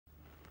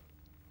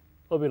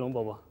鄂必龙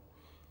伯伯，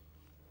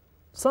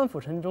三辅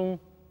臣中，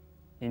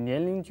你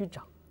年龄居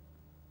长，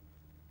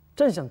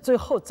朕想最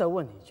后再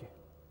问你一句：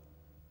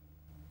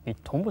你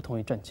同不同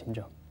意朕亲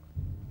政？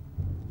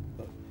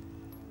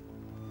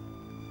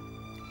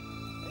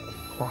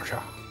皇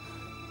上，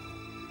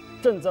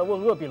朕在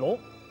问鄂必龙，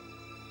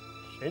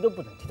谁都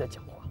不能替他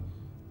讲话。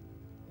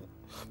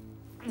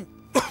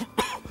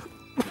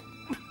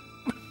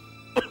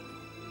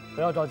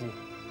不要着急，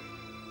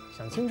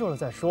想清楚了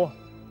再说。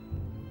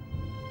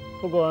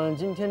不管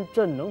今天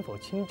朕能否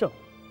亲政，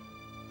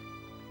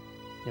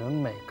你们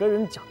每个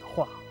人讲的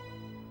话，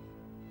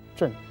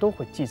朕都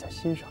会记在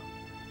心上。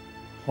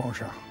皇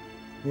上，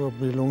鄂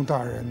必龙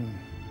大人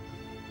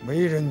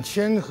为人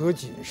谦和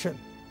谨慎，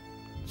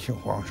请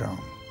皇上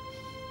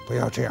不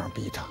要这样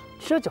逼他。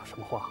这叫什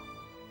么话？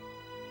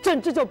朕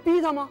这叫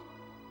逼他吗？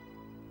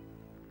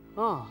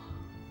啊，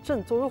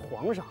朕作为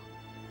皇上，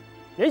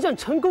连向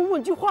陈宫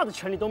问句话的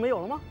权利都没有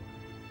了吗？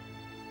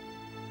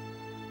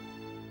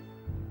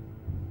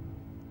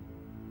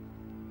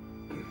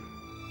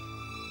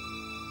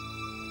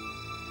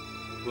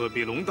鄂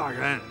必龙大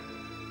人，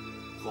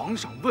皇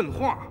上问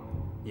话，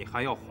你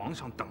还要皇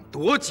上等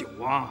多久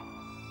啊？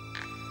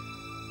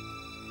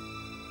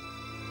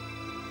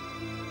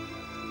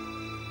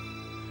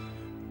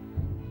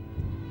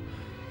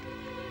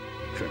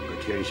整个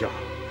天下，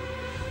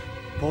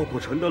包括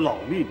臣的老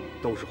命，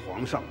都是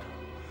皇上的。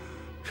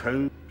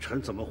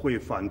臣怎么会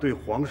反对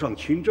皇上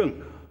亲政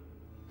呢？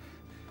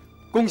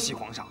恭喜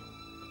皇上，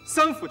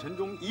三辅臣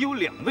中已有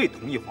2位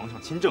同意皇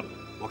上亲政，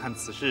我看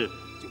此事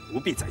就不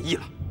必再议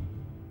了。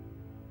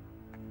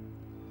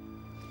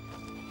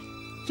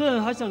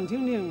朕还想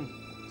听听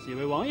几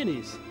位王爷的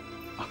意思。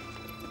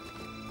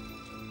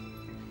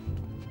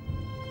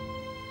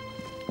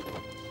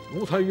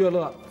奴才乐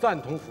乐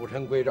赞同辅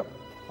臣归政。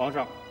皇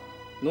上，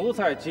奴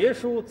才节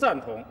书赞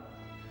同。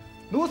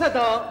奴才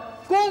等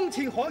恭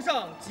请皇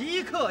上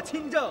即刻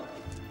亲政。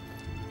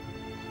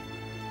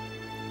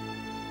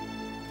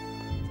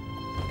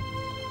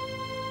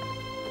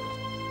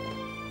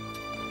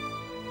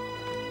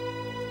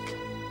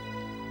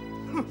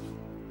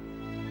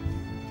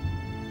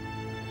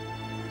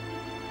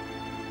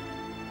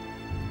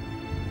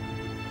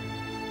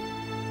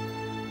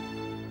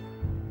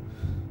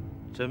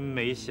真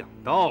没想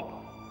到，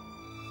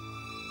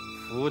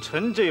辅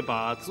臣这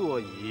把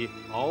座椅，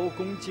敖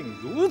公竟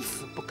如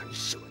此不肯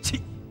舍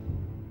弃。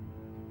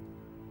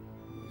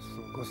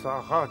苏格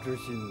撒哈之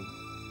心，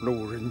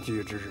路人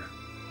皆知。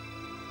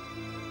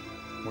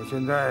我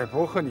现在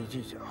不和你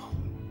计较，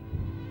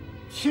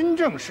亲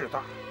政事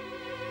大。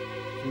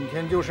今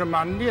天就是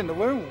满殿的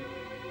文武，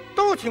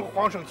都请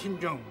皇上亲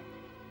政，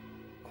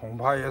恐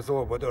怕也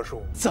做不得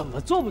数。怎么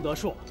做不得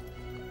数？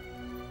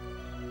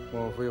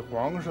莫非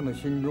皇上的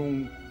心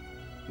中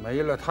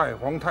没了太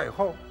皇太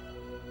后？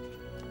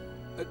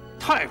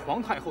太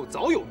皇太后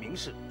早有明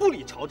示，不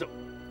理朝政。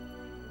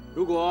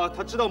如果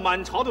他知道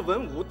满朝的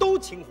文武都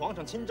请皇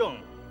上亲政，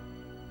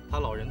他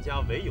老人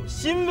家唯有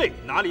欣慰，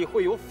哪里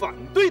会有反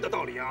对的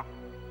道理啊？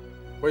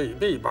未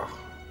必吧。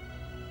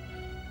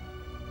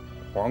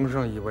皇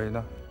上以为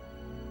呢？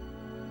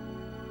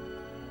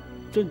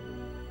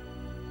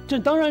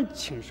朕当然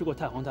请示过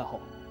太皇太后，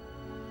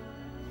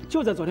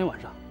就在昨天晚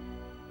上。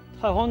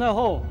太皇太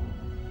后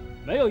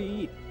没有异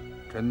议。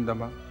真的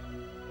吗？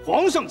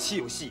皇上岂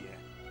有戏言？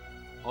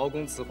敖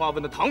公此话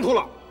问得唐突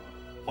了。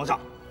皇上，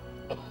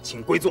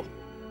请归座。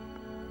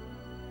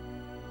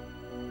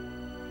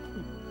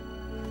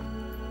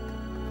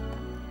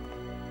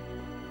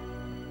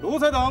奴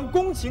才等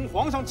恭请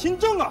皇上亲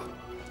政啊！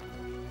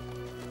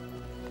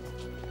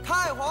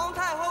太皇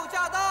太后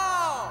驾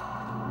到！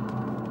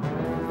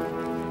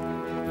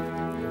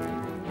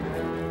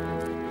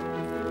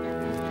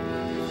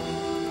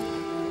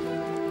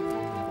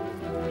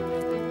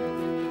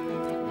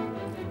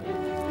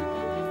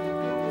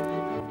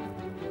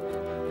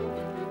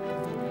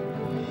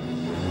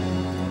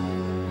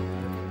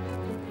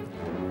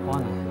华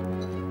奶，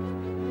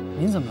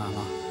您怎么来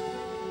了？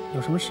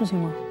有什么事情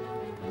吗？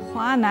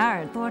华奶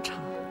耳朵长，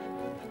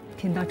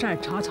听到这儿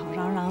吵吵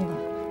嚷嚷的，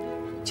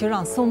就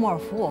让苏沫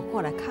扶我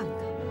过来看看。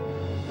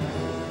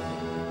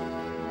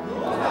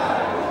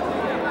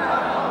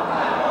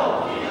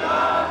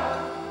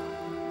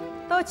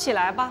都起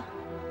来吧。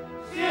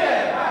谢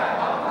太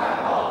皇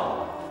太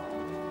后。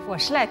我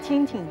是来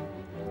听听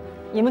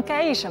你们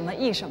该议什么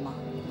议什么，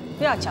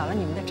不要搅了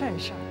你们的正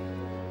事儿。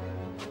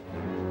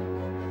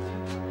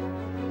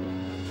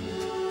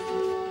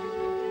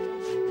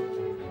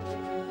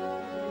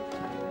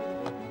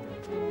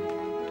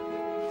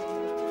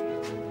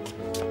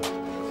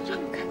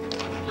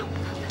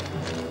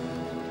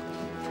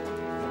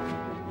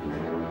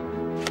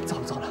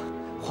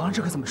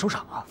这可怎么收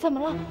场啊？怎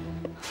么了？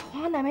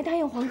皇上奶没答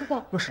应皇哥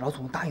哥。若是老祖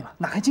宗答应了，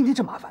哪还今天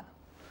这麻烦呢？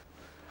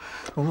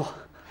蓉蓉，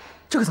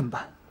这可怎么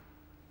办？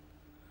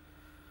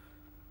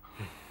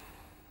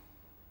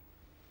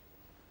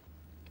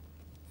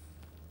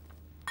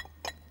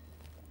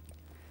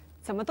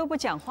怎么都不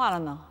讲话了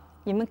呢？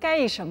你们该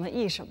议什么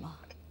议什么，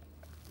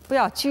不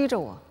要拘着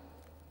我。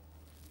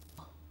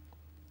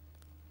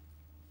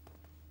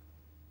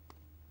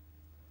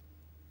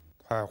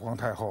太皇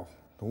太后，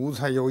奴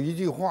才有一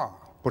句话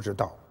不知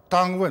道，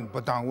当问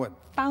不当问？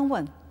当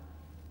问，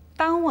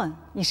当问。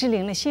你是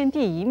领了先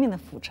帝遗命的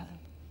辅臣，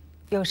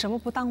有什么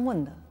不当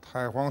问的？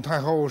太皇太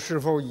后是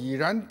否已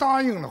然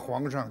答应了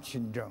皇上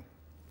亲政？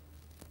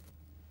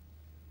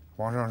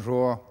皇上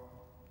说，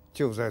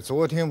就在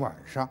昨天晚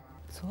上。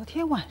昨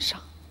天晚上。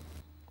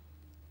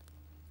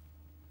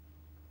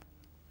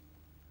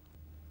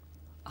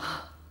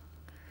啊，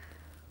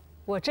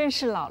我真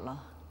是老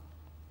了，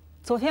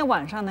昨天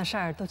晚上的事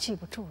儿都记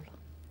不住了。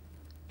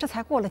这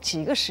才过了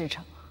几个时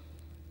辰啊！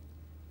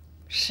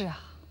是啊，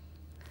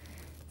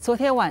昨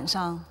天晚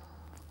上，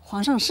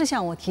皇上是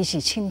向我提起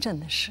亲政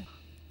的事。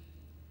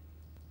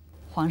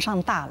皇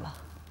上大了，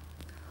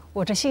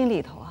我这心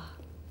里头啊，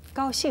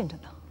高兴着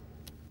呢。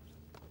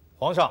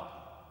皇上，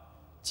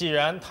既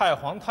然太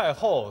皇太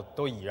后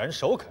都已然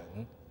首肯，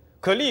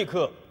可立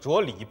刻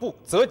着礼部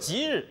择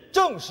吉日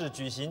正式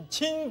举行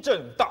亲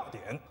政大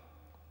典。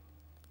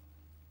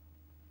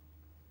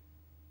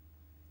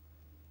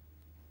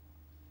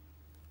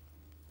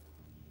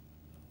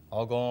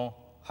敖公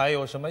还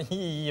有什么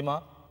异议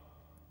吗？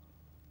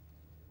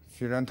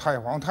既然太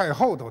皇太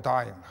后都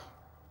答应了，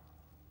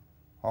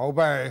鳌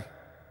拜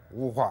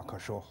无话可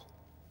说。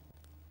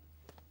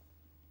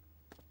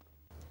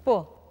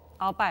不，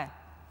鳌拜，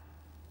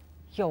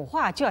有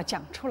话就要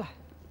讲出来。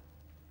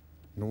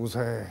奴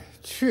才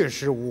确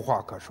实无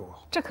话可说。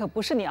这可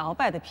不是你鳌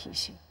拜的脾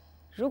性。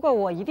如果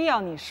我一定要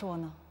你说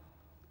呢？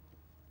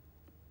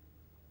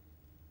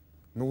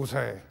奴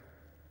才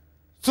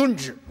遵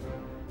旨。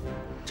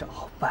这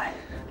鳌拜，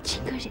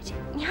清哥姐姐，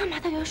你阿玛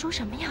到底要说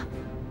什么呀？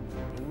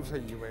奴才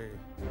以为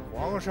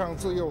皇上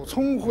自幼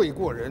聪慧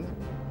过人，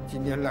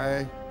近年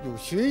来又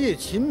学业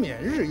勤勉，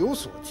日有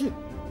所进，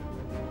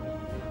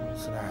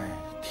此乃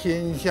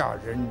天下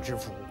人之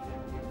福。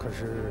可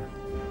是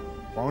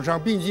皇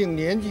上毕竟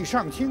年纪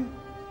尚轻，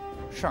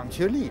尚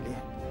缺历练，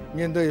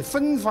面对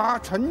纷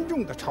繁沉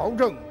重的朝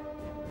政，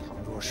倘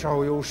若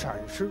稍有闪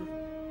失，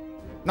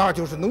那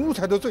就是奴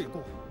才的罪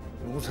过。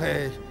奴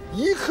才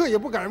一刻也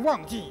不敢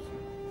忘记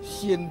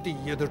先帝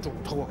爷的嘱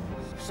托。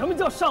什么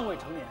叫尚未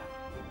成年？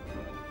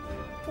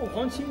父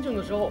皇亲政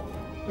的时候，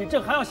比朕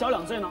还要小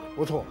2岁呢。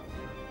不错，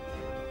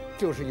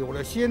就是有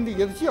了先帝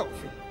爷的教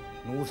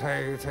训，奴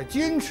才才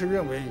坚持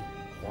认为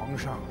皇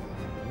上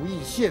无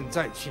意现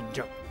在亲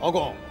政。敖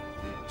公，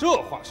这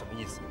话什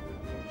么意思？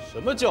什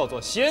么叫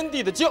做先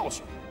帝的教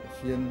训？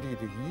先帝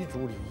的遗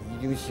嘱里已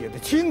经写得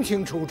清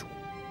清楚楚，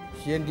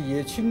先帝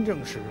爷亲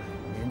政时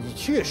年纪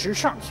确实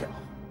尚小，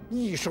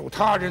易受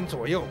他人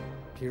左右。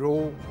譬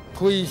如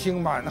推行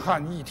满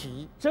汉一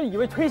体，朕以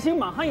为推行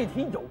满汉一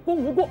体有功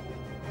无过。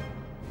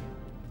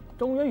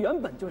中原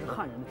原本就是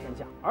汉人的天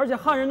下，而且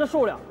汉人的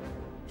数量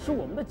是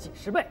我们的几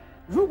10倍。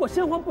如果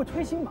先皇不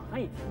推行满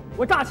汉一体，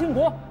我大清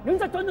国能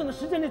在短短的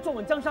时间内坐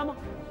稳江山吗？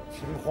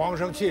请皇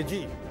上切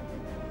记，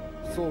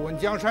坐稳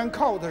江山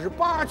靠的是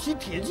8旗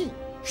铁骑，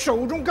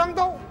手中钢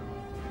刀，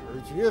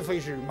而绝非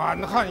是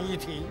满汉一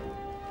体。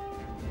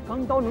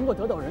钢刀能够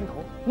得到人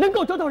头，能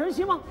够得到人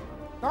心吗？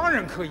当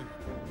然可以，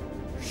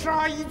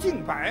杀一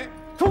儆百。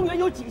中原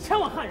有几千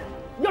万汉人，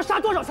你要杀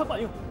多少才管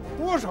用？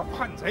多少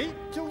叛贼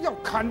就要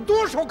砍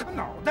多少颗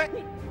脑袋。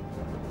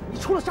你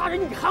除了杀人，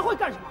你还会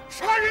干什么？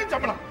杀人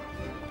怎么了？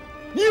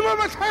你问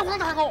问太皇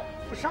太后，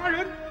不杀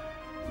人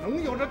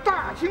能有这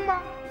大清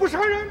吗？不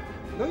杀人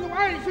能有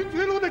爱新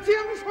觉罗的江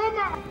山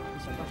吗？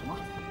你想干什么？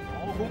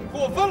敖公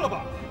过分了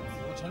吧？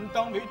辅臣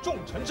当为众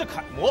臣之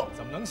楷模，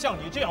怎么能像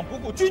你这样不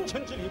顾君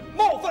臣之礼，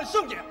冒犯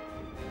圣典？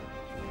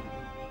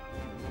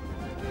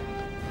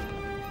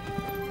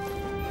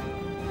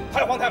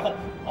太皇太后，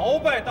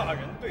鳌拜大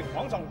人对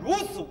皇上如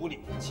此无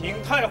礼，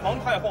请太皇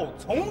太后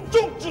从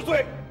重治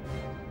罪。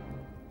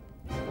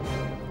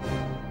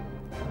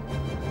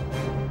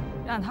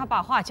让他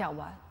把话讲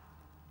完。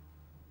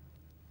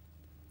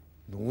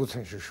奴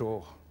才是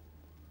说，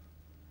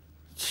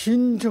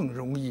亲政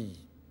容易，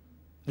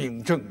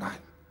秉政难。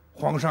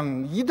皇上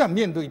一旦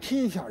面对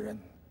天下人，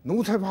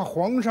奴才怕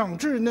皇上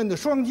稚嫩的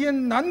双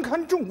肩难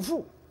堪重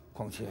负。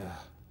况且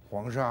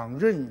皇上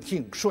任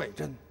性率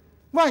真，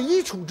万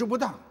一处置不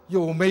当，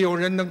有没有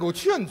人能够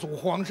劝阻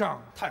皇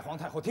上？太皇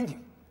太后，听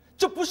听，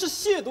这不是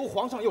亵渎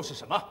皇上又是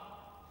什么？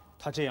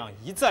他这样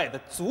一再的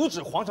阻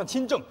止皇上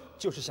亲政，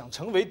就是想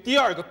成为第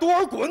2个多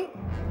尔衮。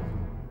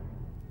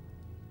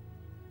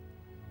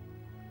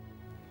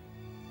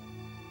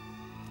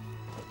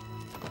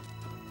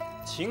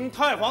请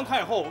太皇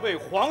太后为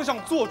皇上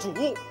做主。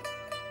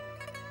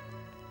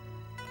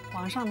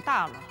皇上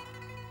大了，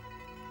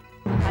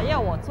还要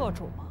我做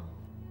主吗？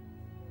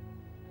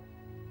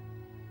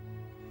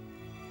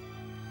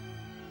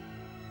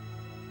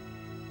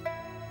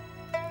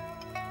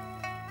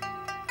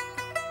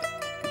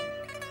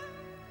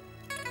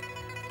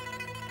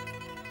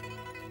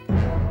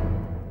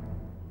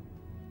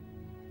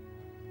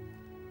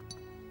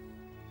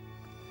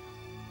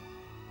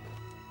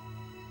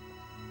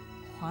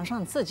皇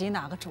上自己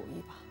拿个主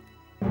意吧。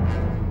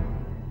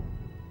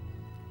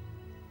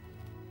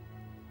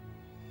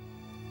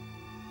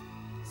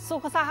苏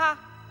克萨哈，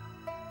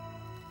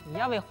你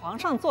要为皇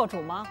上做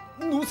主吗？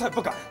奴才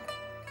不敢。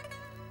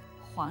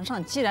皇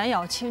上既然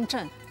要亲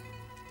政，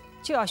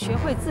就要学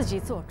会自己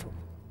做主。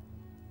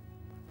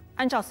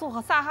按照苏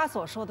和萨哈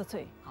所说的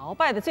罪，鳌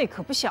拜的罪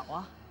可不小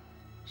啊，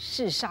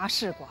是杀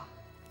是剐。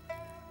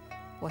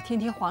我听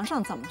听皇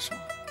上怎么说。